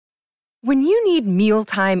When you need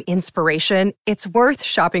mealtime inspiration, it's worth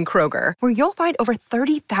shopping Kroger, where you'll find over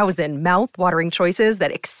 30,000 mouth-watering choices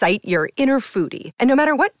that excite your inner foodie. And no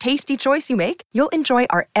matter what tasty choice you make, you'll enjoy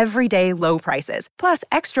our everyday low prices, plus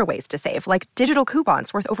extra ways to save, like digital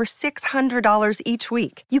coupons worth over $600 each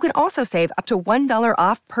week. You can also save up to $1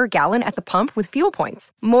 off per gallon at the pump with fuel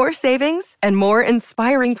points. More savings and more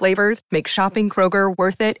inspiring flavors make shopping Kroger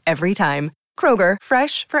worth it every time. Kroger,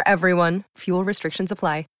 fresh for everyone. Fuel restrictions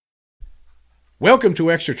apply. Welcome to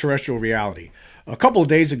Extraterrestrial Reality. A couple of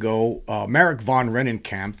days ago, Marek von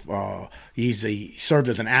Rennenkampf, he served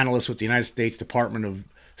as an analyst with the United States Department of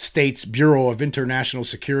State's Bureau of International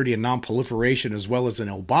Security and Nonproliferation, as well as an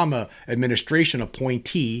Obama administration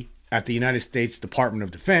appointee at the United States Department of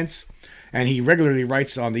Defense. And he regularly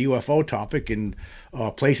writes on the UFO topic in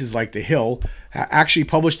places like The Hill. Actually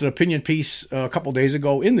published an opinion piece a couple days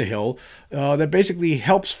ago in The Hill that basically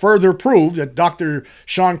helps further prove that Dr.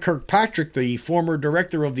 Sean Kirkpatrick, the former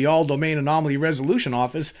director of the All-Domain Anomaly Resolution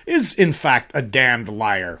Office, is in fact a damned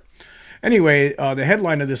liar. Anyway, the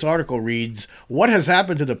headline of this article reads, "What has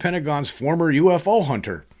happened to the Pentagon's former UFO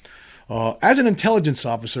hunter?" As an intelligence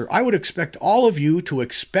officer, I would expect all of you to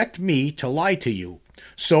expect me to lie to you.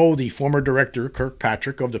 So the former director,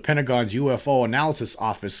 Kirkpatrick, of the Pentagon's UFO Analysis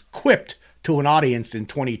Office quipped to an audience in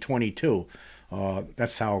 2022.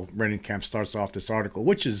 That's how Rennenkamp starts off this article,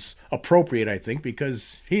 which is appropriate, I think,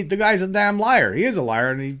 because the guy's a damn liar. He is a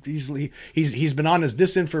liar, and he's been on his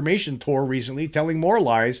disinformation tour recently, telling more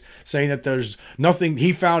lies, saying that there's nothing.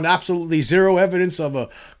 He found absolutely zero evidence of a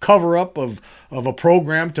cover-up of a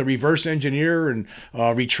program to reverse engineer and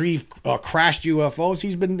retrieve crashed UFOs.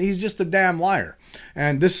 He's just a damn liar.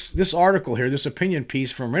 And this article here, this opinion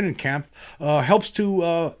piece from Rennenkamp, helps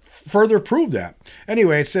to further prove that.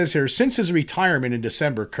 Anyway, it says here, since his retirement in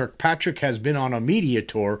December, Kirkpatrick has been on a media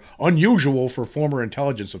tour unusual for former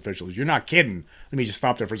intelligence officials. You're not kidding. Let me just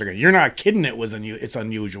stop there for a second. You're not kidding it's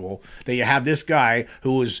unusual that you have this guy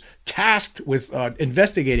who was tasked with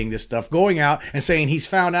investigating this stuff, going out and saying he's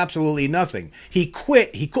found absolutely nothing. He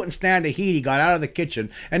quit. He couldn't stand the heat. He got out of the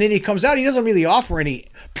kitchen. And then he comes out. He doesn't really offer any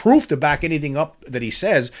proof to back anything up that he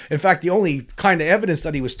says. In fact, the only kind of evidence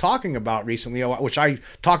that he was talking about recently, which I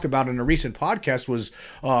talked about in a recent podcast, was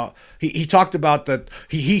he talked about that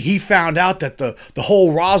he found out that the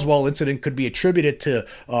whole Roswell incident could be attributed to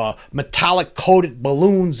metallic coated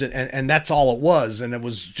balloons, and that's all it was. And it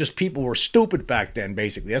was just people were stupid back then,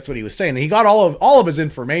 basically. That's what he was saying. And he got all of his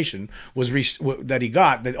information that he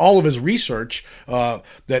got, that all of his research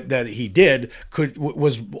that he did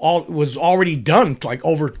was already done like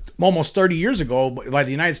over almost 30 years ago by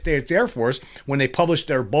the United States Air Force when they published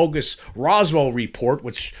their bogus Roswell report,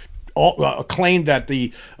 which claimed that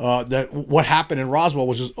that what happened in Roswell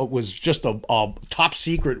was just a top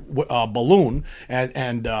secret balloon,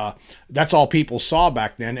 and that's all people saw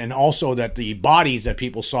back then, and also that the bodies that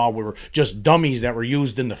people saw were just dummies that were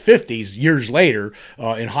used in the 50s years later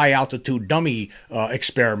in high altitude dummy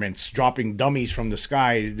experiments, dropping dummies from the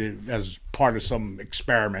sky as part of some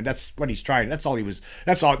experiment. That's what he's trying.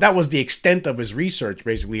 That was the extent of his research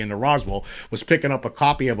basically into Roswell, was picking up a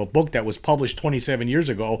copy of a book that was published 27 years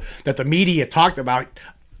ago that the media talked about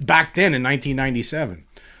back then in 1997.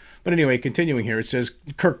 But anyway, continuing here, it says,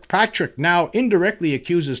 Kirkpatrick now indirectly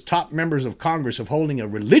accuses top members of Congress of holding a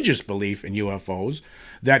religious belief in UFOs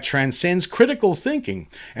that transcends critical thinking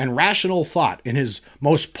and rational thought. In his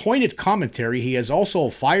most pointed commentary, he has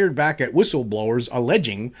also fired back at whistleblowers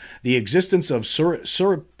alleging the existence of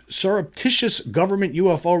surreptitious government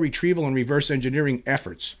UFO retrieval and reverse engineering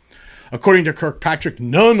efforts. According to Kirkpatrick,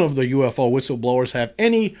 none of the UFO whistleblowers have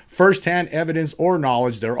any first-hand evidence or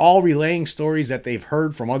knowledge. They're all relaying stories that they've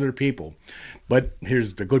heard from other people. But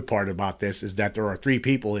here's the good part about this, is that there are 3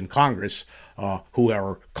 people in Congress who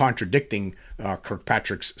are contradicting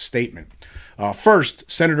Kirkpatrick's statement. First,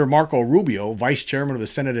 Senator Marco Rubio, vice chairman of the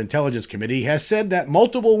Senate Intelligence Committee, has said that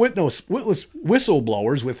multiple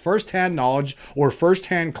whistleblowers with first-hand knowledge or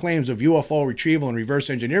first-hand claims of UFO retrieval and reverse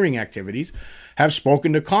engineering activities have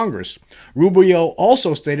spoken to Congress. Rubio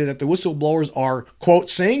also stated that the whistleblowers are, quote,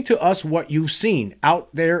 saying to us what you've seen out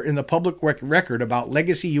there in the public record about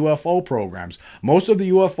legacy UFO programs. Most of the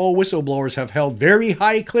UFO whistleblowers have held very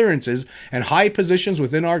high clearances and high positions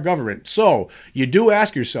within our government. So you do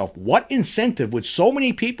ask yourself, what incentive would so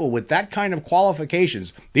many people with that kind of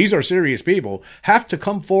qualifications, these are serious people, have to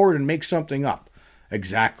come forward and make something up?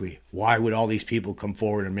 Exactly. Why would all these people come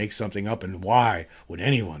forward and make something up, and why would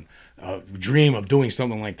anyone dream of doing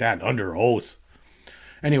something like that under oath?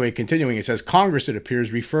 Anyway, continuing, it says, Congress, it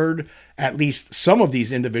appears, referred at least some of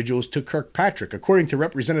these individuals to Kirkpatrick. According to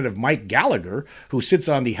Representative Mike Gallagher, who sits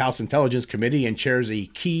on the House Intelligence Committee and chairs a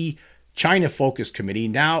key China-focused committee.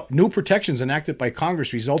 Now, new protections enacted by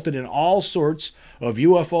Congress resulted in all sorts of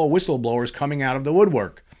UFO whistleblowers coming out of the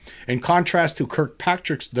woodwork. In contrast to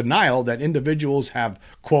Kirkpatrick's denial that individuals have,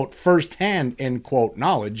 quote, first-hand, end quote,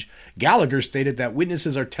 knowledge, Gallagher stated that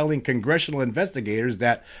witnesses are telling congressional investigators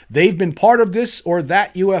that they've been part of this or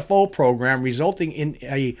that UFO program, resulting in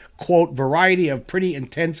a, quote, variety of pretty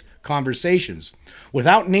intense conversations.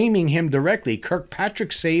 Without naming him directly,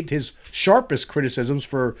 Kirkpatrick saved his sharpest criticisms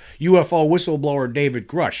for UFO whistleblower David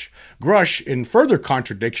Grush. Grush, in further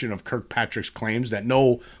contradiction of Kirkpatrick's claims that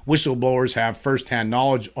no whistleblowers have first-hand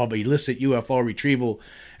knowledge of illicit UFO retrieval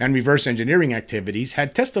and reverse engineering activities,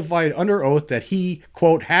 had testified under oath that he,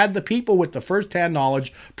 quote, had the people with the first-hand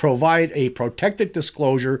knowledge provide a protected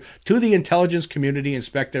disclosure to the intelligence community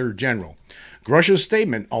inspector general. Grush's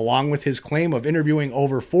statement, along with his claim of interviewing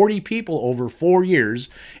over 40 people over 4 years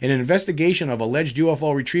in an investigation of alleged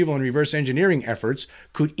UFO retrieval and reverse engineering efforts,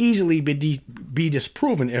 could easily be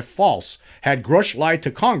disproven if false. Had Grush lied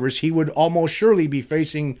to Congress, he would almost surely be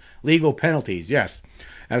facing legal penalties. Yes.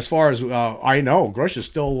 As far as I know, Grush is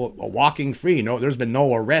still walking free. No, there's been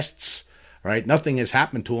no arrests, right? Nothing has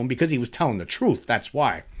happened to him because he was telling the truth. That's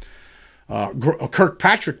why.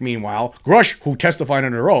 Kirkpatrick, meanwhile, Grush, who testified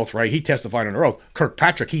under oath, right? He testified under oath.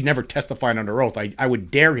 Kirkpatrick, he never testified under oath. I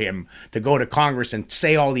would dare him to go to Congress and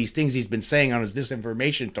say all these things he's been saying on his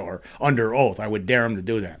disinformation tour under oath. I would dare him to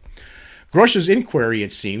do that. Grush's inquiry,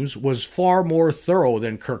 it seems, was far more thorough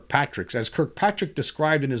than Kirkpatrick's. As Kirkpatrick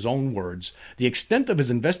described in his own words, the extent of his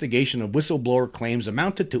investigation of whistleblower claims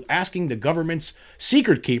amounted to asking the government's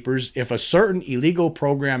secret keepers if a certain illegal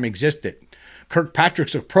program existed.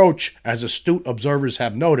 Kirkpatrick's approach, as astute observers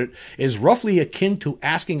have noted, is roughly akin to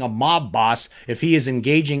asking a mob boss if he is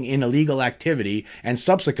engaging in illegal activity and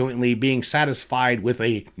subsequently being satisfied with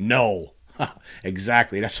a no.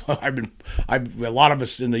 Exactly. That's what a lot of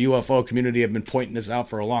us in the UFO community have been pointing this out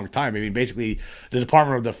for a long time. I mean, basically, the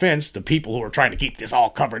Department of Defense, the people who are trying to keep this all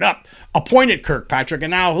covered up, appointed Kirkpatrick, and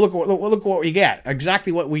now look what we get.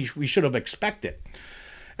 Exactly what we should have expected.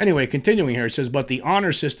 Anyway, continuing here, it says, but the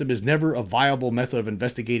honor system is never a viable method of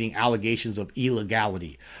investigating allegations of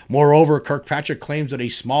illegality. Moreover, Kirkpatrick claims that a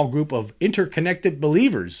small group of interconnected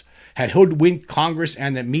believers had hoodwinked Congress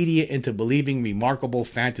and the media into believing remarkable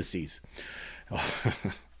fantasies.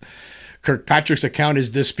 Kirkpatrick's account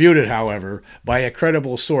is disputed, however, by a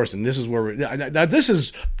credible source, and this is where this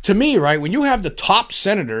is, to me, right, when you have the top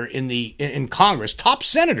senator in Congress, top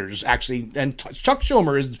senators actually, and Chuck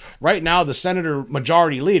Schumer is right now the senator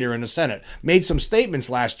majority leader in the Senate, made some statements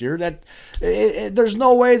last year that there's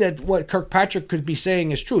no way that what Kirkpatrick could be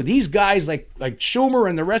saying is true. These guys like Schumer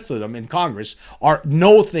and the rest of them in Congress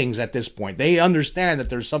know things at this point. They understand that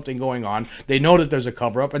there's something going on. They know that there's a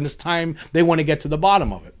cover-up, and this time they want to get to the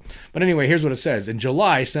bottom of it. But anyway, here's what it says. In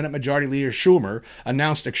July, Senate Majority Leader Schumer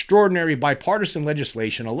announced extraordinary bipartisan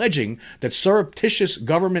legislation alleging that surreptitious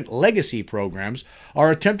government legacy programs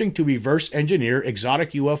are attempting to reverse engineer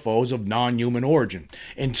exotic UFOs of non-human origin.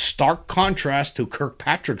 In stark contrast to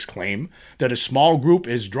Kirkpatrick's claim that a small group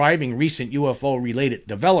is driving recent UFO-related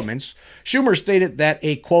developments, Schumer stated that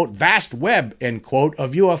a, quote, vast web, end quote,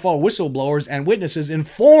 of UFO whistleblowers and witnesses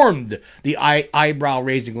informed the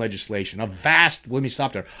eyebrow-raising legislation. Let me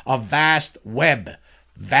stop there. A vast web.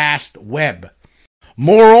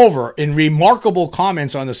 Moreover, in remarkable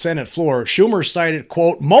comments on the Senate floor, Schumer cited,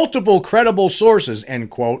 quote, multiple credible sources, end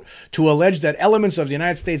quote, to allege that elements of the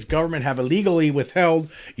United States government have illegally withheld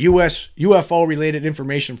U.S. UFO-related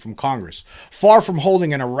information from Congress. Far from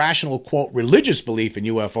holding an irrational, quote, religious belief in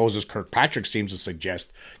UFOs, as Kirkpatrick seems to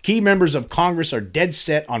suggest, key members of Congress are dead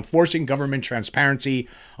set on forcing government transparency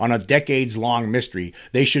on a decades-long mystery.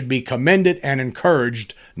 They should be commended and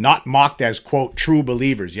encouraged, not mocked as, quote, true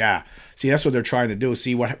believers. Yeah. See, that's what they're trying to do.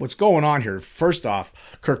 See, what's going on here, first off,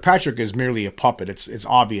 Kirkpatrick is merely a puppet. It's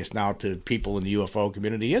obvious now to people in the UFO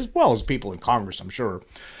community, as well as people in Congress, I'm sure,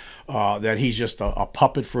 that he's just a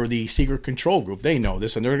puppet for the secret control group. They know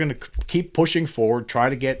this, and they're going to keep pushing forward, try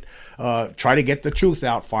to get the truth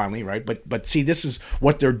out finally, right? But see, this is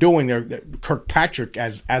what they're doing. Kirkpatrick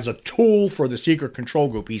as a tool for the secret control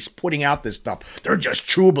group. He's putting out this stuff. They're just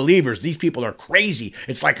true believers. These people are crazy.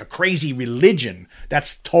 It's like a crazy religion.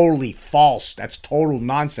 That's totally false. That's total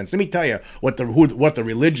nonsense. Let me tell you what the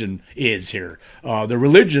religion is here. The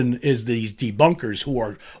religion is these debunkers who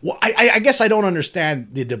are. Well, I guess I don't understand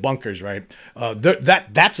the debunkers, right?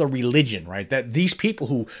 That's a religion, right? That these people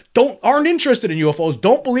who aren't interested in UFOs,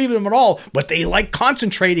 don't believe in them at all, but they like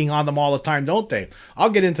concentrating on them all the time, don't they? I'll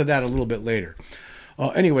get into that a little bit later.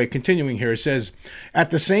 Anyway, continuing here, it says, at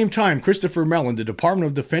the same time, Christopher Mellon, the Department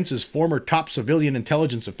of Defense's former top civilian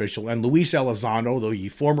intelligence official, and Luis Elizondo, the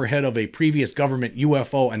former head of a previous government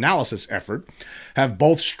UFO analysis effort, have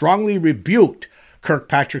both strongly rebuked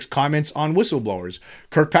Kirkpatrick's comments on whistleblowers.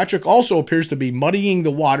 Kirkpatrick also appears to be muddying the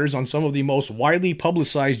waters on some of the most widely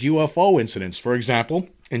publicized UFO incidents. For example,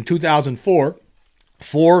 in 2004,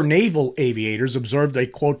 4 naval aviators observed a,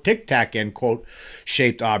 quote, tic-tac, end quote,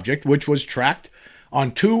 shaped object, which was tracked on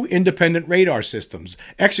 2 independent radar systems,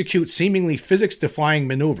 execute seemingly physics-defying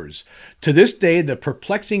maneuvers. To this day, the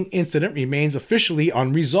perplexing incident remains officially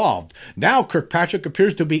unresolved. Now, Kirkpatrick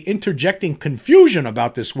appears to be interjecting confusion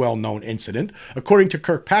about this well-known incident. According to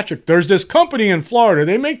Kirkpatrick, there's this company in Florida.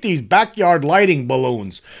 They make these backyard lighting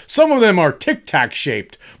balloons. Some of them are tic-tac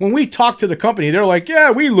shaped. When we talk to the company, they're like,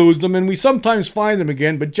 yeah, we lose them and we sometimes find them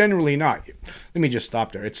again, but generally not. Let me just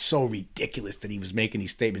stop there. It's so ridiculous that he was making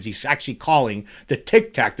these statements. He's actually calling the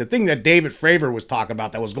Tic Tac, the thing that David Fravor was talking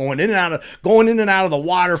about, that was going in and out of the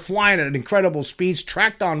water, flying at incredible speeds,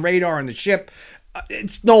 tracked on radar on the ship.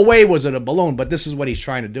 It's no way was it a balloon, but this is what he's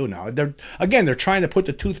trying to do now. They're trying to put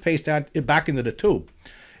the toothpaste back into the tube.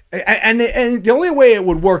 And the only way it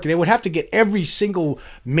would work, they would have to get every single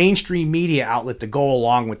mainstream media outlet to go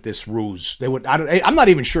along with this ruse. I'm not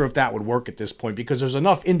even sure if that would work at this point, because there's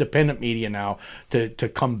enough independent media now to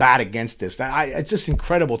combat against this. It's just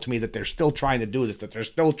incredible to me that they're still trying to do this, that they're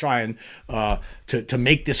still trying to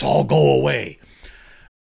make this all go away.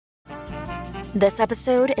 This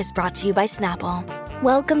episode is brought to you by Snapple.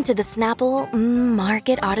 Welcome to the Snapple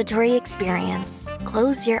Market Auditory Experience.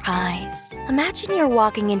 Close your eyes. Imagine you're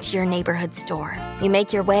walking into your neighborhood store. You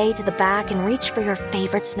make your way to the back and reach for your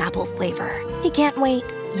favorite Snapple flavor. You can't wait.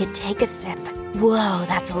 You take a sip. Whoa,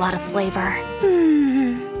 that's a lot of flavor.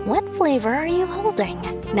 What flavor are you holding?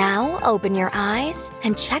 Now open your eyes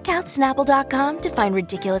and check out Snapple.com to find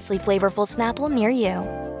ridiculously flavorful Snapple near you.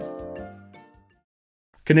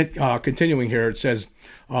 Continuing here, it says,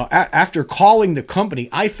 after calling the company,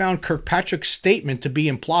 I found Kirkpatrick's statement to be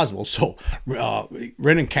implausible. So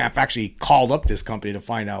Rennenkamp actually called up this company to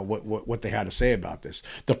find out what they had to say about this.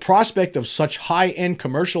 The prospect of such high-end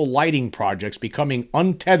commercial lighting projects becoming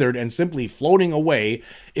untethered and simply floating away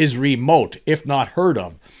is remote, if not heard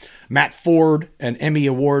of. Matt Ford, an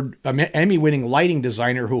Emmy-winning lighting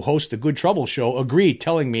designer who hosts the Good Trouble show, agreed,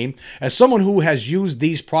 telling me, as someone who has used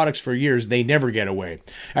these products for years, they never get away.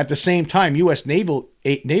 At the same time, U.S. naval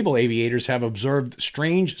aviators have observed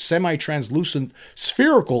strange, semi-translucent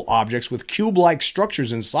spherical objects with cube-like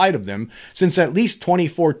structures inside of them since at least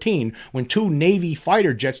 2014, when 2 Navy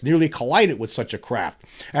fighter jets nearly collided with such a craft.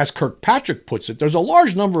 As Kirkpatrick puts it, there's a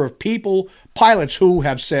large number of pilots who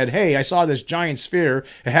have said, hey, I saw this giant sphere,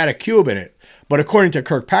 it had a cube in it. But according to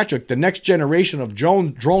Kirkpatrick, the next generation of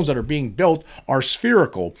drones that are being built are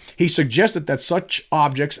spherical. He suggested that such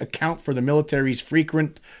objects account for the military's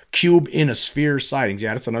frequent cube in a sphere sightings.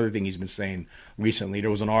 Yeah, that's another thing he's been saying recently.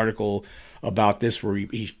 There was an article about this where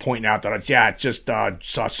he's pointing out that, it's just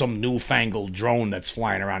saw some newfangled drone that's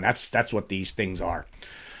flying around. That's what these things are.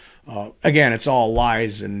 Again, it's all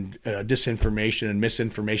lies and disinformation and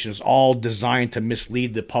misinformation. It's all designed to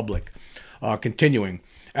mislead the public. Continuing.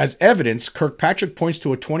 As evidence, Kirkpatrick points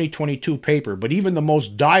to a 2022 paper, but even the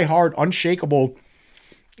most diehard, unshakable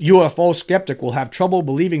UFO skeptic will have trouble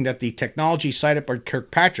believing that the technology cited by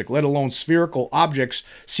Kirkpatrick, let alone spherical objects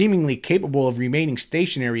seemingly capable of remaining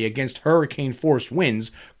stationary against hurricane-force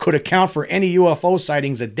winds, could account for any UFO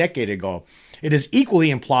sightings a decade ago. It is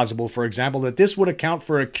equally implausible, for example, that this would account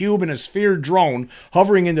for a cube and a sphere drone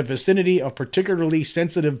hovering in the vicinity of particularly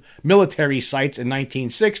sensitive military sites in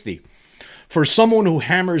 1960. For someone who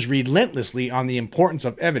hammers relentlessly on the importance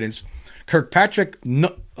of evidence, Kirkpatrick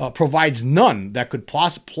provides none that could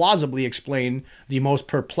plausibly explain the most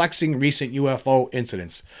perplexing recent UFO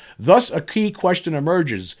incidents. Thus, a key question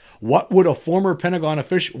emerges: why would a former Pentagon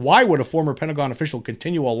official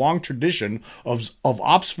continue a long tradition of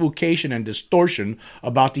obfuscation and distortion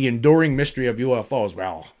about the enduring mystery of UFOs?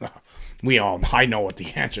 Well, I know what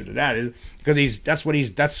the answer to that is, because that's what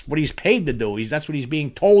he's paid to do. That's what he's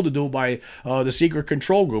being told to do by the secret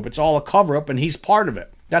control group. It's all a cover-up, and he's part of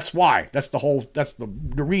it. That's why. That's the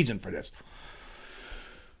reason for this.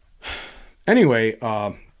 Anyway,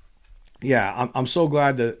 I'm so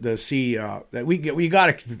glad to see that we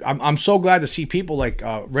got to. I'm so glad to see people like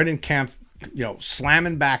Rennenkamp,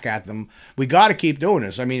 slamming back at them. We got to keep doing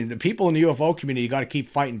this. I mean, the people in the UFO community, you got to keep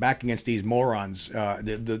fighting back against these morons.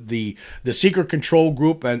 The secret control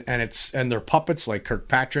group and their puppets like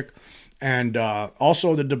Kirkpatrick And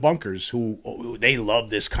also the debunkers, who they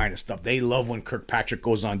love this kind of stuff. They love when Kirkpatrick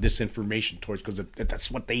goes on disinformation tours because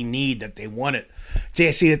that's what they need, that they want it. See,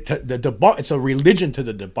 it's a religion to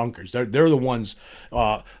the debunkers. They're the ones.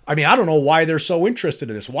 I mean, I don't know why they're so interested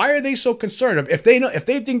in this. Why are they so concerned? If they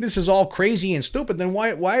think this is all crazy and stupid, then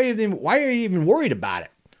why are you even worried about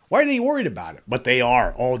it? Why are they worried about it? But they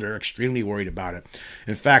are. Oh, they're extremely worried about it.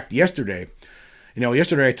 In fact, yesterday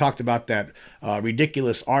I talked about that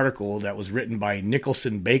ridiculous article that was written by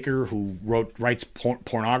Nicholson Baker, who writes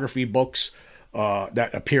pornography books, that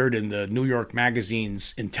appeared in the New York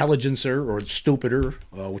Magazine's Intelligencer, or Stupider,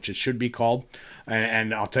 which it should be called.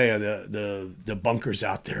 And I'll tell you, the bunkers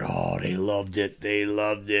out there, oh, they loved it. They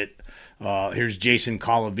loved it. Here's Jason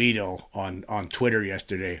Colavito on Twitter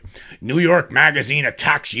yesterday. New York Magazine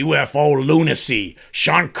attacks UFO lunacy.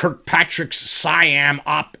 Sean Kirkpatrick's Siam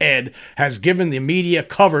op-ed has given the media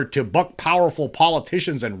cover to buck powerful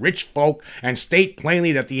politicians and rich folk and state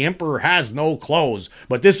plainly that the emperor has no clothes.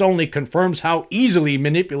 But this only confirms how easily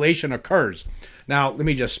manipulation occurs. Now, let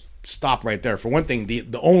me just stop right there. For one thing,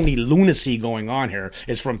 the only lunacy going on here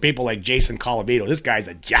is from people like Jason Colavito. This guy's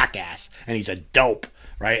a jackass, and he's a dope.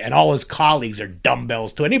 Right? And all his colleagues are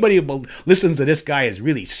dumbbells too. Anybody who listens to this guy is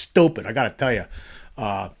really stupid. I got to tell you,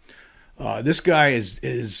 this guy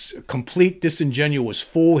is a complete disingenuous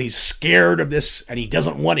fool. He's scared of this, and he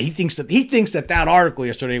doesn't want it. He thinks that article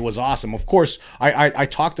yesterday was awesome. Of course, I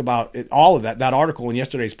talked about all of that article in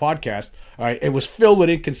yesterday's podcast. All right, it was filled with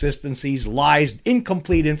inconsistencies, lies,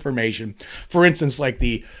 incomplete information. For instance, like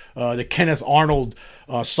the Kenneth Arnold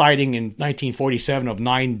sighting in 1947 of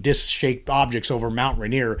 9 disc-shaped objects over Mount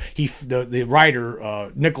Rainier. The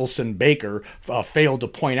writer Nicholson Baker failed to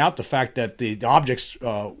point out the fact that the objects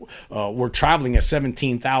were traveling at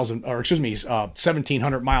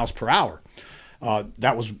 1,700 miles per hour.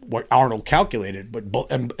 That was what Arnold calculated,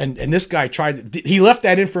 and this guy he left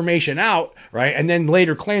that information out, right? And then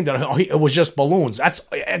later claimed that it was just balloons.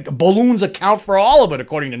 Balloons account for all of it,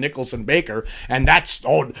 according to Nicholson Baker. And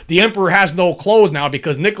the emperor has no clothes now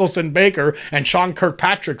because Nicholson Baker and Sean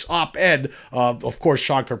Kirkpatrick's op-ed. Of course,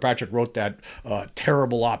 Sean Kirkpatrick wrote that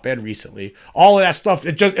terrible op-ed recently. All of that stuff,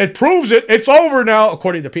 it proves it. It's over now,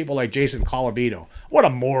 according to people like Jason Colavito. What a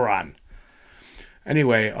moron.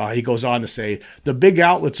 Anyway, he goes on to say, the big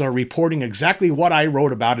outlets are reporting exactly what I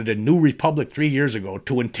wrote about it in New Republic 3 years ago,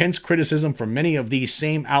 to intense criticism from many of these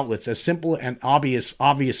same outlets, as simple and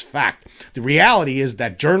obvious fact. The reality is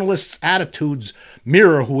that journalists' attitudes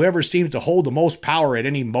mirror whoever seems to hold the most power at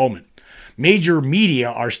any moment. Major media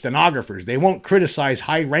are stenographers. They won't criticize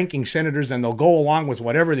high-ranking senators, and they'll go along with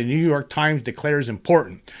whatever the New York Times declares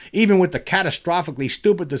important. Even with the catastrophically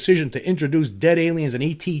stupid decision to introduce dead aliens and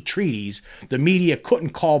ET treaties, the media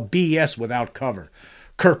couldn't call BS without cover.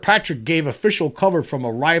 Kirkpatrick gave official cover from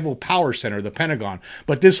a rival power center, the Pentagon,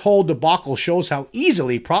 but this whole debacle shows how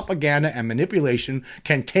easily propaganda and manipulation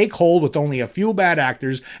can take hold with only a few bad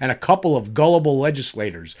actors and a couple of gullible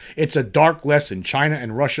legislators. It's a dark lesson. China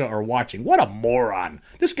and Russia are watching. What a moron.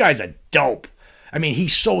 This guy's a dope. I mean,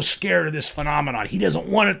 he's so scared of this phenomenon. He doesn't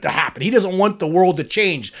want it to happen. He doesn't want the world to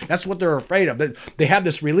change. That's what they're afraid of. They have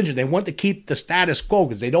this religion. They want to keep the status quo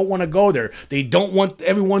because they don't want to go there. They don't want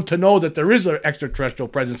everyone to know that there is an extraterrestrial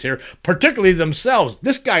presence here, particularly themselves.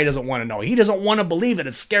 This guy doesn't want to know. He doesn't want to believe it.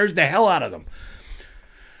 It scares the hell out of them.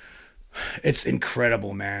 It's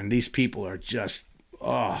incredible, man. These people are just,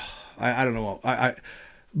 I don't know.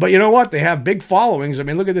 But you know what? They have big followings. I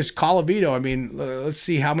mean, look at this Colavito. I mean, let's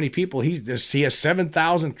see how many people he has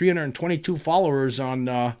 7,322 followers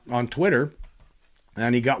on Twitter,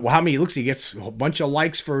 and he got how many? He gets a bunch of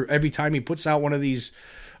likes for every time he puts out one of these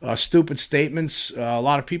stupid statements. A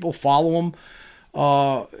lot of people follow him,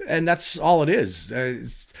 and that's all it is.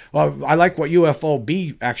 Well, I like what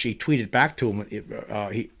UFOB actually tweeted back to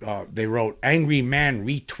him. They wrote, "Angry man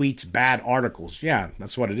retweets bad articles." Yeah,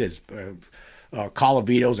 that's what it is.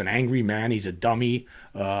 Colavito's an angry man. He's a dummy.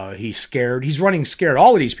 He's scared. He's running scared.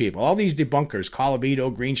 All of these people, all these debunkers,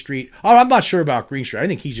 Colavito, Greenstreet. Oh, I'm not sure about Greenstreet. I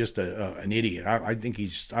think he's just an idiot. I think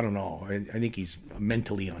I don't know. I think he's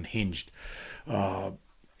mentally unhinged.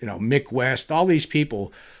 Mick West, all these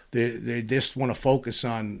people, they just want to focus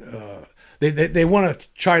on, they want to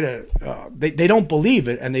try to, they don't believe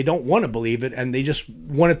it, and they don't want to believe it, and they just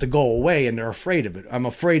want it to go away, and they're afraid of it. I'm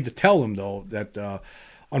afraid to tell them, though, that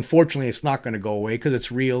unfortunately, it's not going to go away because it's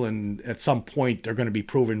real, and at some point they're going to be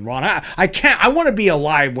proven wrong. I want to be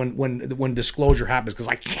alive when disclosure happens because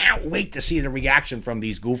I can't wait to see the reaction from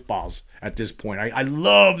these goofballs at this point. I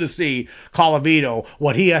love to see Colavito,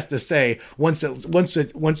 what he has to say once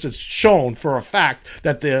it's shown for a fact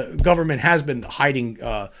that the government has been hiding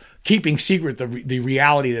keeping secret the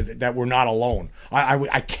reality that we're not alone.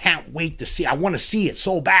 I can't wait to see. I want to see it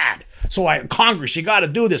so bad. So Congress, you got to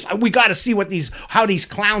do this. We got to see how these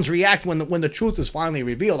clowns react when the truth is finally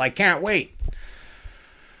revealed. I can't wait.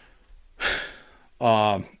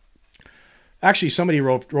 Actually, somebody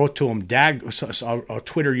wrote to him, a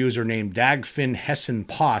Twitter user named Dagfinn Hessen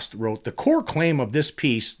Post wrote, the core claim of this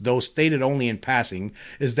piece, though stated only in passing,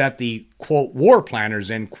 is that the, quote, war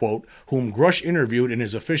planners, end quote, whom Grush interviewed in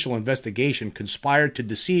his official investigation conspired to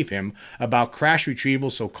deceive him about crash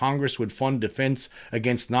retrieval so Congress would fund defense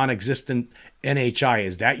against non-existent NHI.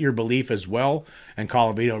 Is that your belief as well? And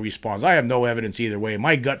Colavito responds, I have no evidence either way.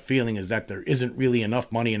 My gut feeling is that there isn't really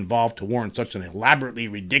enough money involved to warrant such an elaborately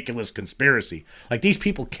ridiculous conspiracy. Like, these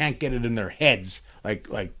people can't get it in their heads, like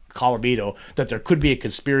Colavito, that there could be a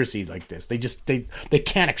conspiracy like this. They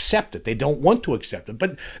can't accept it. They don't want to accept it.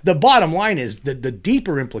 But the bottom line is the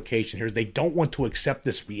deeper implication here is they don't want to accept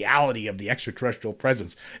this reality of the extraterrestrial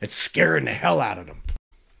presence. It's scaring the hell out of them.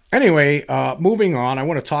 Anyway, moving on, I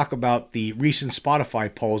want to talk about the recent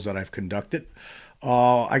Spotify polls that I've conducted.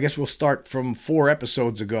 I guess we'll start from 4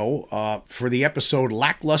 episodes ago. For the episode,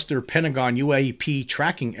 Lackluster Pentagon UAP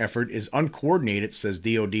Tracking Effort is Uncoordinated, says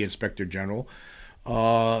DOD Inspector General.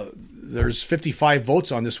 There's 55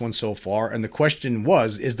 votes on this one so far, and the question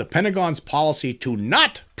was, is the Pentagon's policy to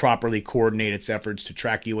not properly coordinate its efforts to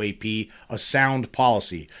track UAP a sound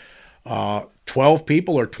policy? 12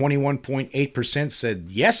 people, or 21.8%, said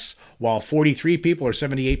yes, while 43 people, or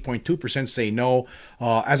 78.2%, say no.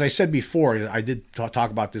 As I said before, I did talk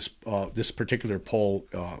about this particular poll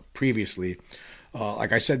previously.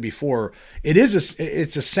 Like I said before,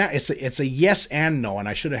 it's a yes and no, and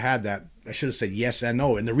I should have had that. I should have said yes and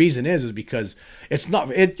no, and the reason is because it's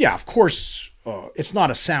not. Of course, it's not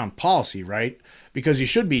a sound policy, right? Because you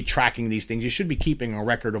should be tracking these things. You should be keeping a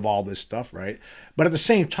record of all this stuff, right? But at the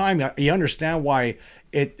same time, you understand why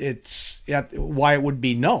why it would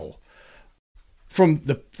be no. From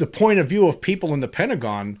the point of view of people in the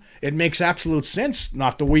Pentagon, it makes absolute sense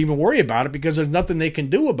not to even worry about it because there's nothing they can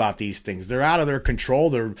do about these things. They're out of their control.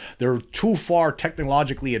 They're too far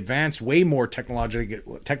technologically advanced, way more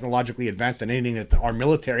technologically advanced than anything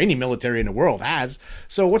that any military in the world has.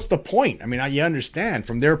 So what's the point? I mean, you understand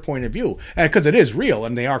from their point of view, because it is real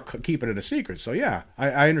and they are keeping it a secret. So yeah,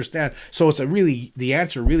 I understand. So the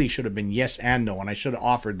answer really should have been yes and no, and I should have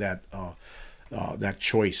offered that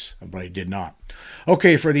choice, but I did not.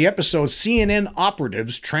 Okay, for the episode, CNN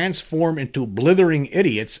operatives transform into blithering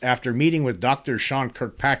idiots after meeting with Dr. Sean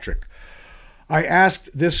Kirkpatrick. I asked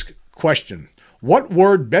this question: what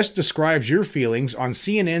word best describes your feelings on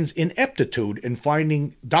CNN's ineptitude in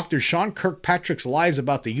finding Dr. Sean Kirkpatrick's lies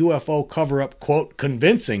about the UFO cover-up, quote,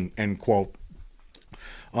 convincing, end quote?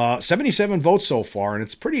 77 votes so far, and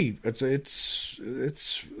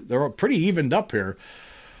they're pretty evened up here.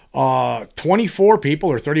 24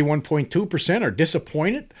 people, or 31.2%, are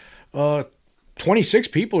disappointed. 26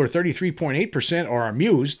 people, or 33.8%, are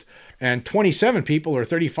amused, and 27 people, or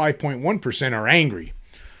 35.1%, are angry.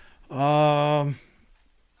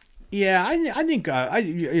 Yeah, I think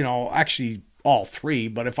actually all three.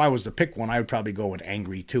 But if I was to pick one, I would probably go with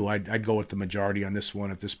angry too. I'd go with the majority on this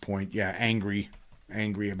one at this point. Yeah, angry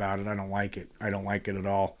about it. I don't like it. I don't like it at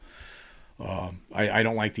all. I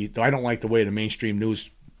don't like the way the mainstream news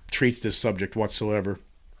treats this subject whatsoever.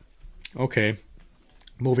 Okay,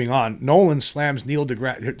 moving on. Nolan slams Neil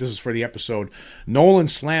deGrasse. This is for the episode. Nolan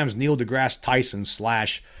slams Neil deGrasse Tyson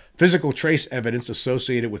 / physical trace evidence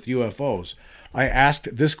associated with UFOs. I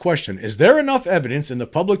asked this question: is there enough evidence in the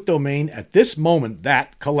public domain at this moment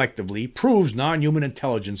that, collectively, proves non-human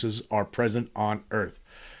intelligences are present on Earth?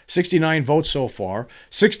 69 votes so far.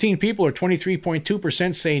 16 people, or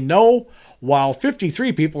 23.2%, say no, while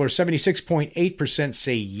 53 people, or 76.8%,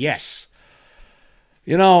 say yes.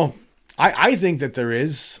 I think that there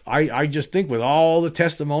is. I just think with all the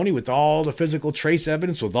testimony, with all the physical trace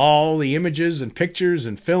evidence, with all the images and pictures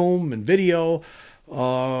and film and video,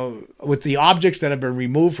 with the objects that have been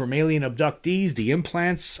removed from alien abductees, the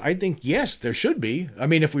implants, I think, yes, there should be. I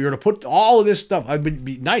mean, if we were to put all of this stuff, it would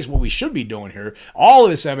be nice. What we should be doing here, all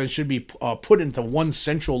of this evidence should be put into one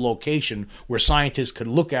central location where scientists could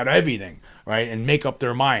look at everything, right, and make up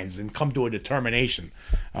their minds and come to a determination.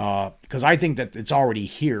 Because I think that it's already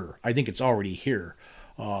here.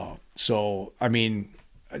 So, I mean,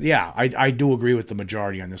 yeah, I do agree with the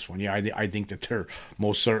majority on this one. Yeah, I think that there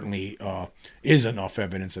most certainly is enough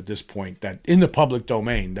evidence at this point that in the public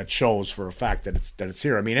domain that shows for a fact that it's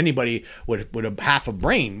here. I mean, anybody with a half a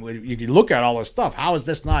brain, you can look at all this stuff. How is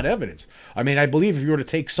this not evidence? I mean, I believe if you were to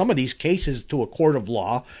take some of these cases to a court of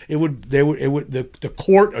law, the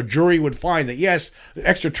court, a jury would find that yes,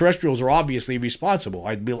 extraterrestrials are obviously responsible.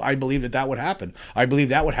 I believe that would happen. I believe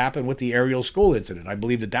that would happen with the Ariel school incident. I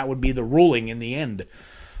believe that would be the ruling in the end.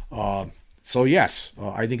 So yes,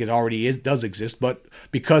 I think it already does exist, but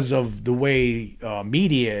because of the way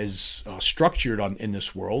media is structured in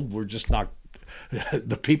this world, we're just not.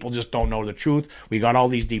 The people just don't know the truth. We got all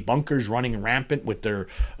these debunkers running rampant with their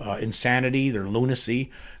insanity, their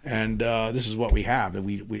lunacy, and this is what we have.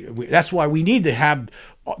 That's why we need to have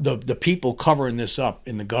the people covering this up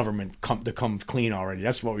in the government to come clean already.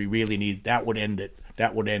 That's what we really need. That would end it.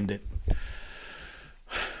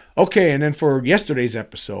 Okay, and then for yesterday's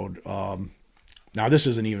episode, now this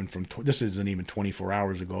isn't even 24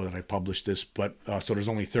 hours ago that I published this, but so there's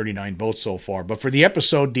only 39 votes so far. But for the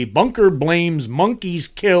episode, debunker blames monkeys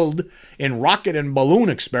killed in rocket and balloon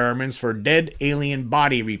experiments for dead alien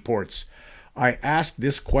body reports. I asked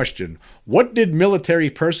this question: what did military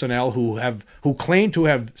personnel who claim to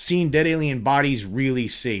have seen dead alien bodies really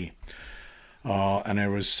see? And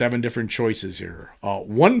there was 7 different choices here.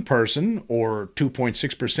 One person, or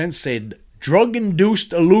 2.6%, said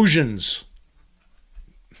drug-induced illusions.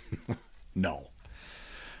 No.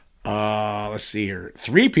 Let's see here.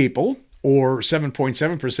 3 people, or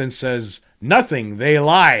 7.7%, says nothing. They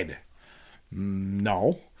lied.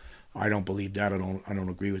 No. I don't believe that. I don't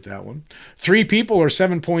agree with that one. 3 people, or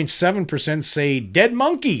 7.7%, say dead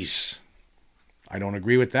monkeys. I don't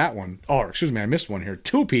agree with that one. Oh, excuse me, I missed one here.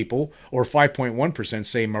 2 people, or 5.1%,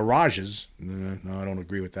 say mirages. No, I don't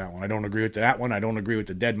agree with that one. I don't agree with that one. I don't agree with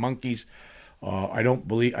the dead monkeys. I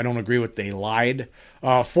don't agree with they lied.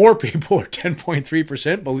 4 people, or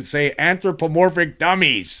 10.3%, say anthropomorphic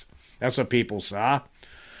dummies. That's what people saw.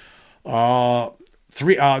 3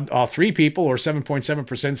 people, or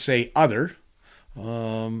 7.7%, say other.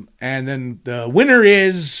 And then the winner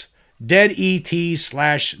is dead ET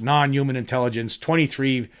 / non-human intelligence.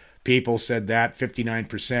 23 people said that,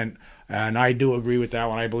 59%. And I do agree with that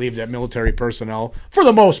one. I believe that military personnel, for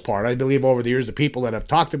the most part, I believe over the years, the people that have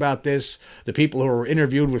talked about this, the people who were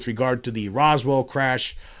interviewed with regard to the Roswell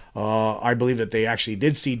crash, I believe that they actually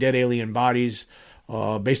did see dead alien bodies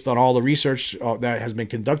based on all the research that has been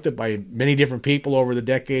conducted by many different people over the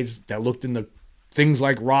decades that looked into things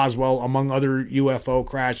like Roswell, among other UFO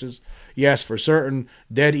crashes. Yes, for certain,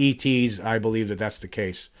 dead ETs, I believe that that's the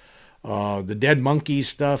case. The dead monkeys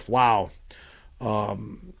stuff, wow.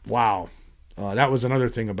 That was another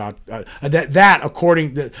thing about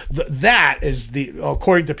according to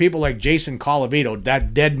people like Jason Colavito,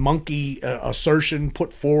 that dead monkey assertion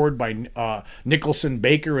put forward by Nicholson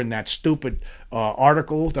Baker in that stupid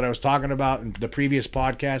article that I was talking about in the previous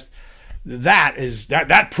podcast.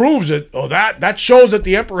 That proves it. That shows that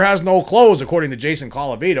the emperor has no clothes, according to Jason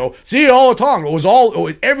Colavito. See, all the time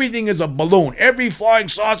everything is a balloon. Every flying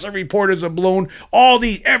saucer report is a balloon.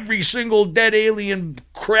 Every single dead alien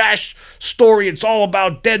crash story, it's all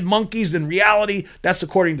about dead monkeys. In reality, that's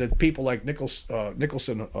according to people like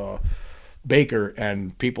Nicholson Baker,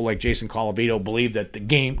 and people like Jason Colavito believe that the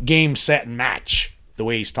game, set, and match, the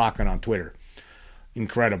way he's talking on Twitter.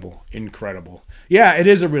 Incredible. Yeah, it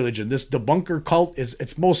is a religion. This debunker cult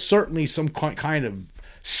it's most certainly some kind of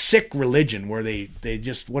sick religion where they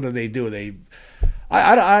just, what do?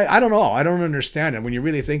 I don't know. I don't understand it when you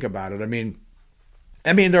really think about it. I mean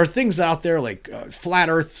there are things out there like flat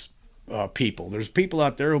Earth people. There's people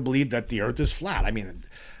out there who believe that the Earth is flat. I mean,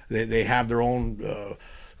 they have their own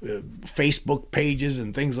Facebook pages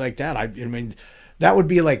and things like that. I mean, that would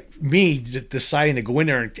be like me deciding to go in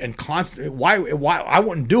there and constantly, why I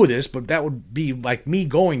wouldn't do this, but that would be like me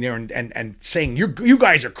going there and saying, you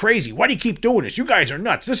guys are crazy. Why do you keep doing this? You guys are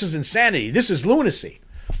nuts. This is insanity. This is lunacy.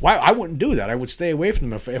 Why? I wouldn't do that. I would stay away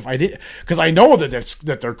from them if I did, because I know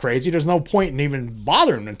that they're crazy. There's no point in even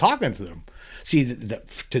bothering and talking to them. See,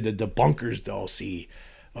 to the debunkers though,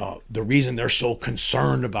 the reason they're so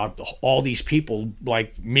concerned about all these people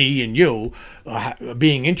like me and you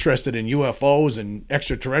being interested in UFOs and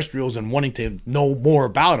extraterrestrials and wanting to know more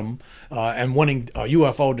about them and wanting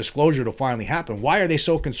UFO disclosure to finally happen. Why are they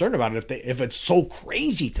so concerned about it if it's so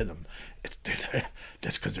crazy to them?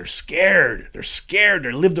 That's because they're scared. They're scared.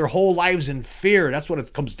 They live their whole lives in fear. That's what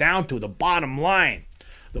it comes down to, the bottom line.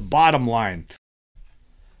 The bottom line.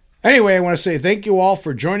 Anyway, I want to say thank you all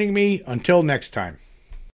for joining me. Until next time.